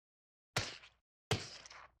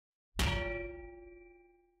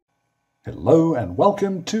Hello and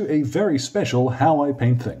welcome to a very special How I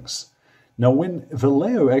Paint Things. Now when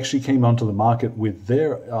Vallejo actually came onto the market with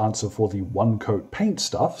their answer for the one-coat paint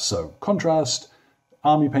stuff, so Contrast,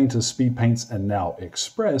 Army Painters, Speed Paints, and now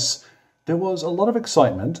Express, there was a lot of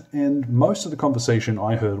excitement, and most of the conversation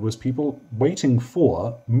I heard was people waiting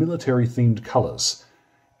for military-themed colors.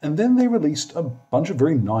 And then they released a bunch of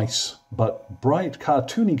very nice but bright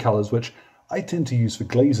cartoony colors, which I tend to use for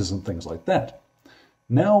glazes and things like that.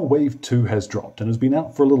 Now Wave 2 has dropped and has been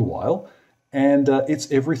out for a little while, and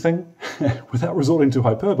it's everything, without resorting to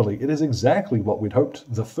hyperbole, it is exactly what we'd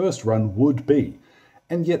hoped the first run would be,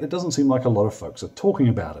 and yet it doesn't seem like a lot of folks are talking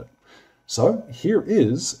about it. So here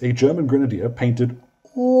is a German Grenadier painted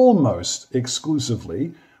almost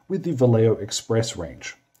exclusively with the Vallejo Xpress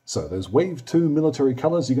range. So those Wave 2 military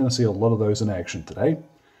colors, you're going to see a lot of those in action today.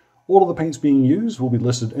 All of the paints being used will be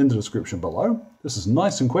listed in the description below. This is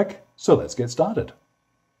nice and quick, so let's get started.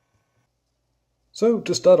 So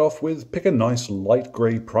to start off with, pick a nice light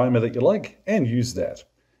grey primer that you like and use that.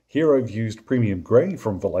 Here I've used Premium Grey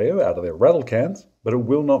from Vallejo out of their rattle cans, but it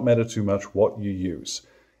will not matter too much what you use.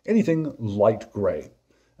 Anything light grey.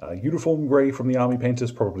 Uniform grey from the Army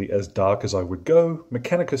Painters, probably as dark as I would go.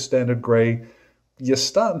 Mechanica Standard Grey, you're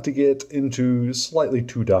starting to get into slightly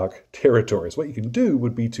too dark territories. What you can do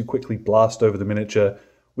would be to quickly blast over the miniature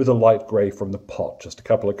with a light grey from the pot, just a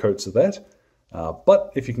couple of coats of that.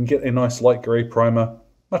 But if you can get a nice light grey primer,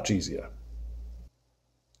 much easier.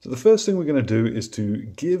 So the first thing we're going to do is to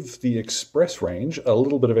give the Express range a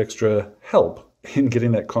little bit of extra help in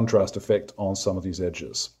getting that contrast effect on some of these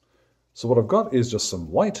edges. So what I've got is just some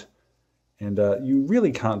white, and you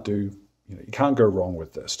really can't do, you can't go wrong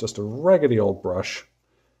with this. Just a raggedy old brush,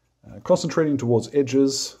 concentrating towards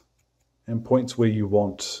edges and points where you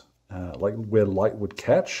want, like where light would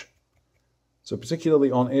catch. So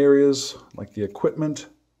particularly on areas like the equipment,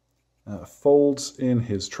 folds in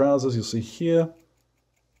his trousers, you'll see here.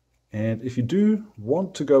 And if you do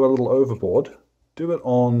want to go a little overboard, do it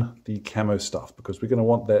on the camo stuff, because we're going to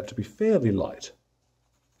want that to be fairly light.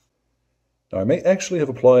 Now I may actually have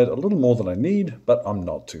applied a little more than I need, but I'm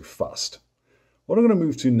not too fussed. What I'm going to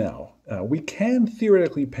move to now, we can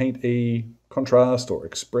theoretically paint a contrast or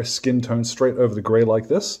express skin tone straight over the grey like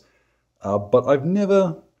this, but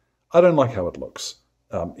I don't like how it looks.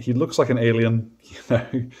 He looks like an alien,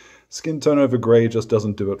 skin tone over grey just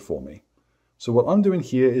doesn't do it for me. So what I'm doing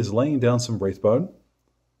here is laying down some Wraithbone.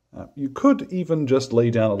 You could even just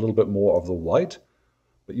lay down a little bit more of the white,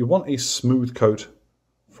 but you want a smooth coat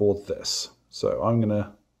for this. So I'm going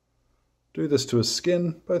to do this to his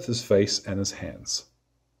skin, both his face and his hands.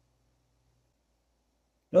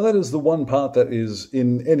 Now that is the one part that is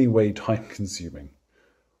in any way time consuming.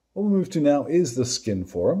 What we'll move to now is the skin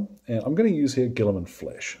for him, and I'm going to use here Guilliman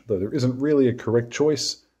Flesh, though there isn't really a correct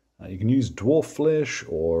choice. You can use Dwarf Flesh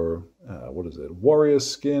or, Warrior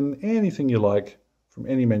Skin, anything you like from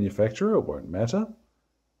any manufacturer, it won't matter.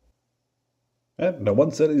 And now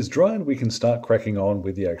once that is dried, we can start cracking on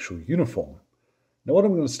with the actual uniform. Now what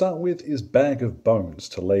I'm going to start with is Bag of Bones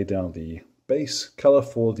to lay down the base color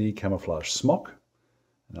for the camouflage smock.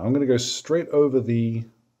 Now I'm going to go straight over the,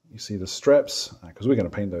 you see the straps, because we're going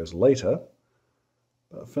to paint those later.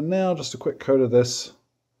 But for now, just a quick coat of this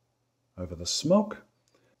over the smock.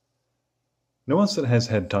 Now once it has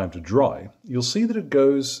had time to dry, you'll see that it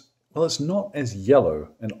goes, well, it's not as yellow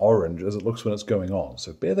and orange as it looks when it's going on.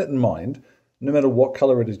 So bear that in mind, no matter what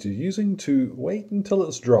color it is you're using, to wait until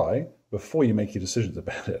it's dry before you make your decisions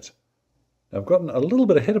about it. Now, I've gotten a little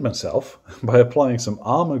bit ahead of myself by applying some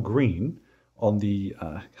Armor Green on the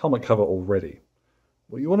helmet cover already.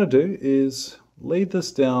 What you want to do is lay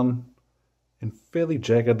this down in fairly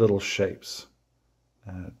jagged little shapes.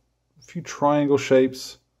 A few triangle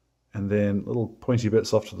shapes, and then little pointy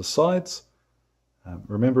bits off to the sides.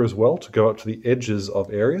 Remember as well to go up to the edges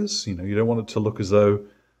of areas. You don't want it to look as though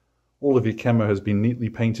all of your camo has been neatly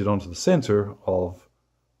painted onto the center of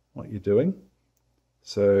what you're doing.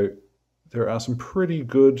 So there are some pretty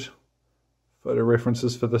good photo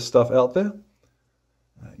references for this stuff out there.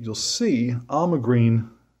 You'll see Armor Green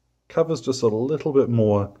covers just a little bit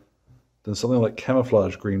more than something like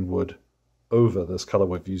Camouflage Green would over this color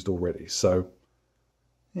we've used already. So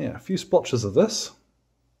yeah, a few splotches of this.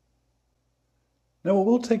 Now it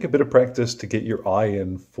will take a bit of practice to get your eye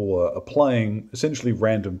in for applying essentially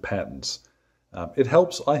random patterns. It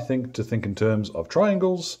helps, I think, to think in terms of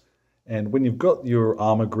triangles, and when you've got your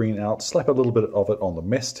Armor Green out, slap a little bit of it on the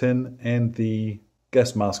mess tin and the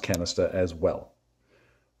gas mask canister as well.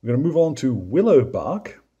 We're going to move on to Willow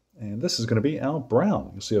Bark, and this is going to be our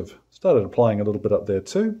brown. You'll see I've started applying a little bit up there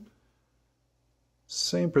too.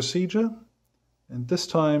 Same procedure. And this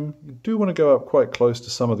time, you do want to go up quite close to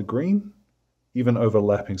some of the green, even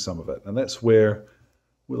overlapping some of it. And that's where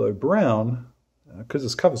Willow Brown, because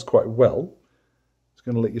this covers quite well, it's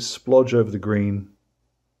going to let you splodge over the green,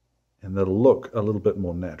 and that'll look a little bit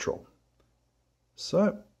more natural.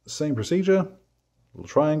 So, same procedure, little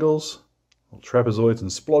triangles, little trapezoids and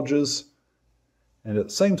splodges, and at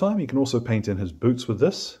the same time you can also paint in his boots with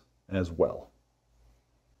this as well.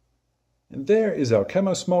 And there is our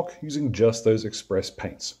camo smock using just those express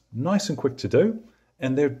paints. Nice and quick to do,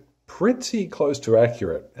 and they're pretty close to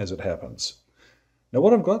accurate as it happens. Now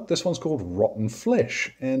what I've got, this one's called Rotten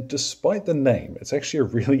Flesh, and despite the name, it's actually a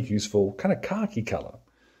really useful kind of khaki color.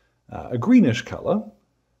 A greenish color,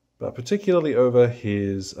 but particularly over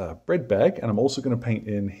his bread bag, and I'm also going to paint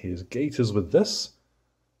in his gaiters with this.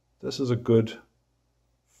 This is a good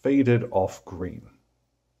faded off green.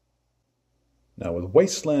 Now with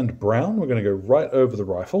Wasteland Brown, we're going to go right over the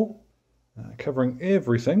rifle, covering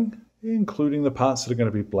everything, including the parts that are going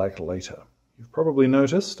to be black later. You've probably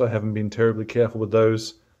noticed I haven't been terribly careful with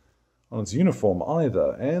those on its uniform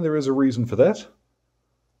either, and there is a reason for that.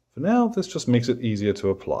 For now, this just makes it easier to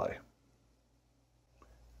apply.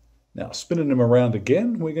 Now, spinning him around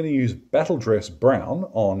again, we're going to use Battle Dress Brown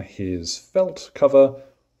on his felt cover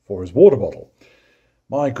for his water bottle.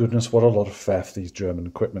 My goodness, what a lot of faff these German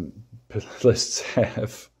equipment lists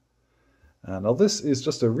have. Now, this is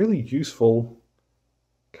just a really useful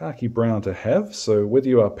khaki brown to have, so whether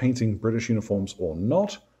you are painting British uniforms or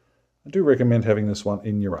not, I do recommend having this one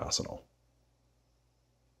in your arsenal.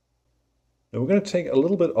 Now we're going to take a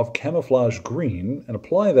little bit of camouflage green and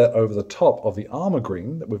apply that over the top of the armor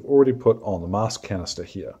green that we've already put on the mask canister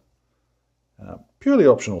here. Purely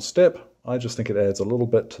optional step, I just think it adds a little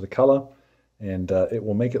bit to the color, and it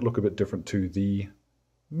will make it look a bit different to the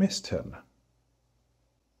mess tin.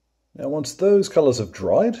 Now once those colors have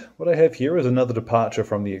dried, what I have here is another departure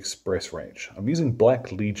from the Express range. I'm using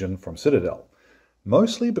Black Legion from Citadel,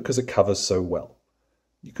 mostly because it covers so well.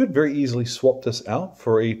 You could very easily swap this out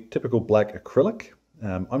for a typical black acrylic.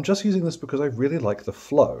 I'm just using this because I really like the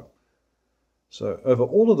flow. So over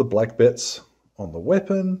all of the black bits on the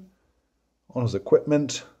weapon, on his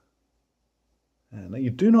equipment. Now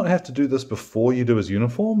you do not have to do this before you do his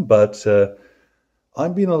uniform, but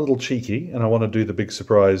I'm being a little cheeky and I want to do the big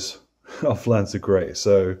surprise of Lancer Grey.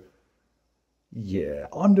 So yeah,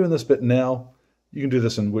 I'm doing this bit now. You can do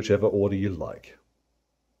this in whichever order you like.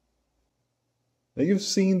 Now you've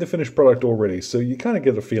seen the finished product already, so you kind of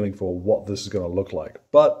get a feeling for what this is going to look like.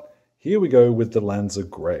 But here we go with the Lancer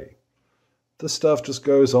Grey. This stuff just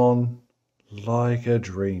goes on like a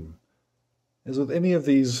dream. As with any of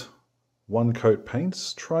these one coat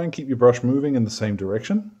paints, try and keep your brush moving in the same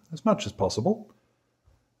direction as much as possible.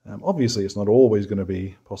 Obviously it's not always going to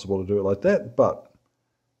be possible to do it like that, but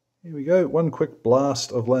here we go, one quick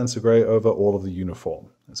blast of Lancer Grey over all of the uniform.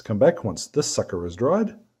 Let's come back once this sucker is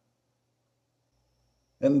dried.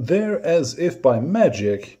 And there, as if by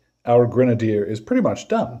magic, our Grenadier is pretty much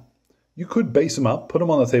done. You could base him up, put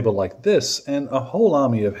him on the table like this, and a whole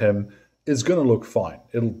army of him is going to look fine.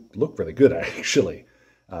 It'll look really good, actually.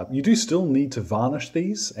 You do still need to varnish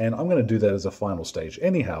these, and I'm going to do that as a final stage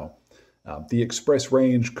anyhow. The Express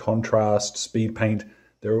range, Contrast, Speed Paint,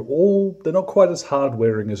 they're not quite as hard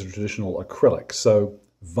wearing as a traditional acrylic, so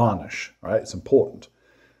varnish, right? It's important.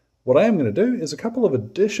 What I am going to do is a couple of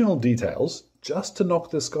additional details just to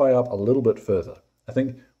knock this guy up a little bit further. I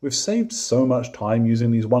think we've saved so much time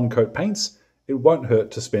using these one-coat paints, it won't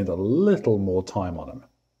hurt to spend a little more time on him.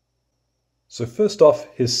 So first off,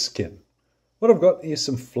 his skin. What I've got is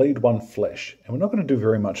some flayed one flesh, and we're not going to do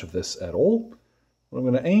very much of this at all. What I'm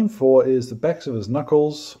going to aim for is the backs of his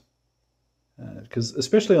knuckles, because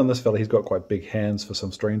especially on this fella, he's got quite big hands for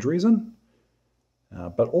some strange reason.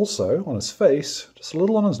 But also on his face, just a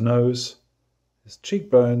little on his nose, his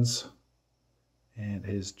cheekbones, and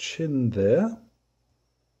his chin there.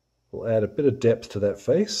 We'll add a bit of depth to that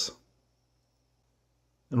face.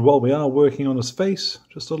 And while we are working on his face,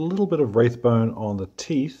 just a little bit of wraithbone on the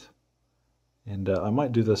teeth. And I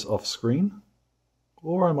might do this off screen,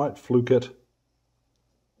 or I might fluke it.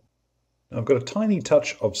 Now I've got a tiny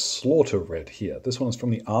touch of Slaughter Red here. This one is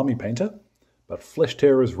from the Army Painter, but Flesh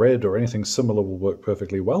Tearer's Red or anything similar will work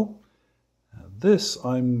perfectly well. This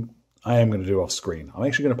I am going to do off screen. I'm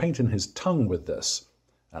actually going to paint in his tongue with this.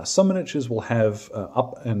 Some miniatures will have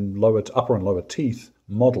upper and lower teeth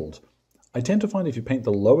modeled. I tend to find if you paint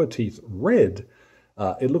the lower teeth red,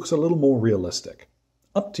 it looks a little more realistic.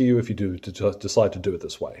 Up to you if you decide to do it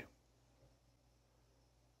this way.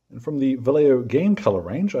 And from the Vallejo game color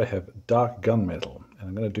range, I have dark gunmetal. And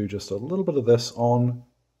I'm going to do just a little bit of this on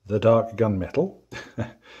the dark gunmetal.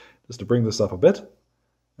 just to bring this up a bit.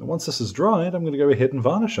 And once this is dried, I'm going to go ahead and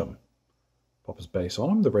varnish him. Pop his base on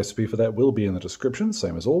him. The recipe for that will be in the description,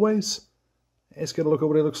 same as always. Let's get a look at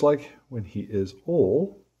what he looks like when he is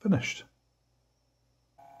all finished.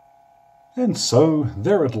 And so,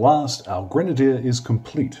 there at last, our Grenadier is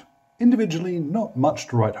complete. Individually, not much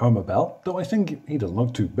to write home about, though I think he doesn't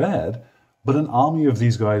look too bad, but an army of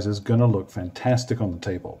these guys is going to look fantastic on the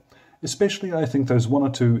table. Especially, I think those one or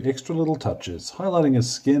two extra little touches, highlighting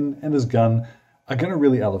his skin and his gun, are going to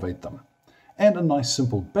really elevate them. And a nice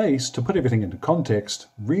simple base to put everything into context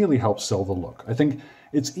really helps sell the look. I think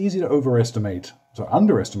it's easy to underestimate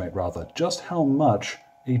just how much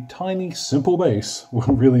a tiny simple base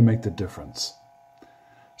will really make the difference.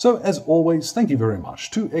 So as always, thank you very much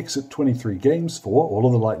to Exit 23 Games for all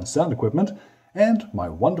of the light and sound equipment, and my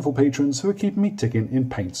wonderful patrons who are keeping me ticking in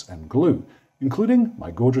paints and glue, including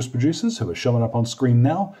my gorgeous producers who are showing up on screen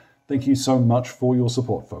now. Thank you so much for your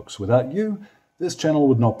support, folks. Without you, this channel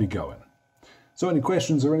would not be going. So any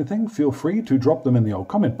questions or anything, feel free to drop them in the old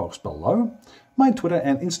comment box below. My Twitter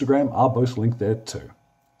and Instagram are both linked there too.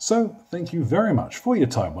 So thank you very much for your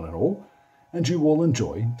time one and all, and you all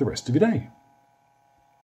enjoy the rest of your day.